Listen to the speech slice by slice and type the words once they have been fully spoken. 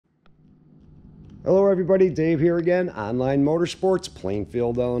Hello everybody, Dave here again, Online Motorsports,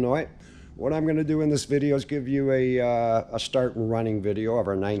 Plainfield, Illinois. What I'm going to do in this video is give you a start and running video of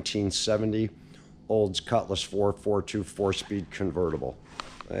our 1970 Olds Cutlass 442 4-speed convertible.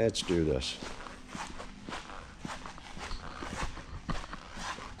 Let's do this.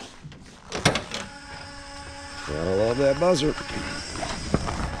 Gotta love that buzzer.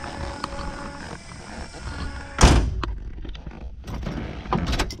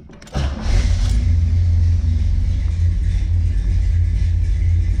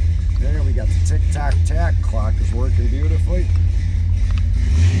 There we got the tick-tock-tack. Clock is working beautifully.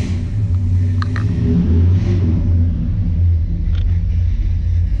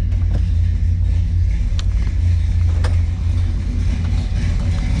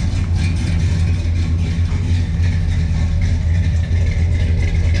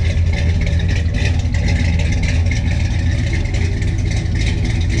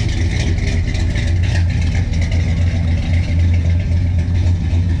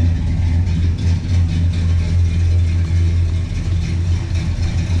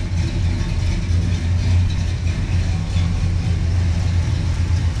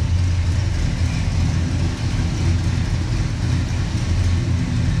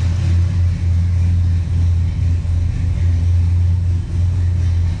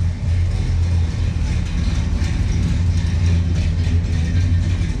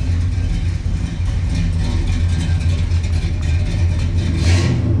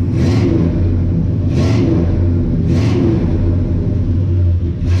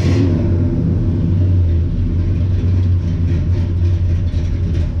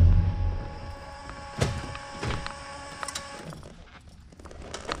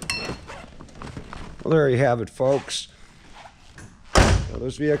 Well, there you have it, folks. Now,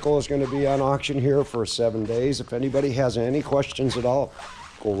 this vehicle is going to be on auction here for 7 days. If anybody has any questions at all,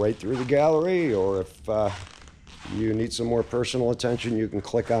 go right through the gallery, or if you need some more personal attention, you can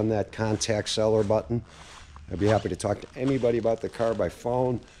click on that contact seller button. I'd be happy to talk to anybody about the car by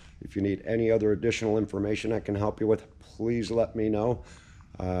phone. If you need any other additional information I can help you with, please let me know.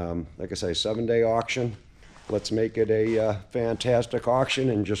 Like I say, 7-day auction. Let's make it a fantastic auction,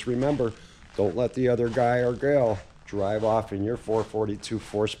 and just remember, don't let the other guy or gal drive off in your 442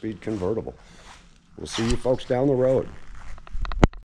 4-speed convertible. We'll see you folks down the road.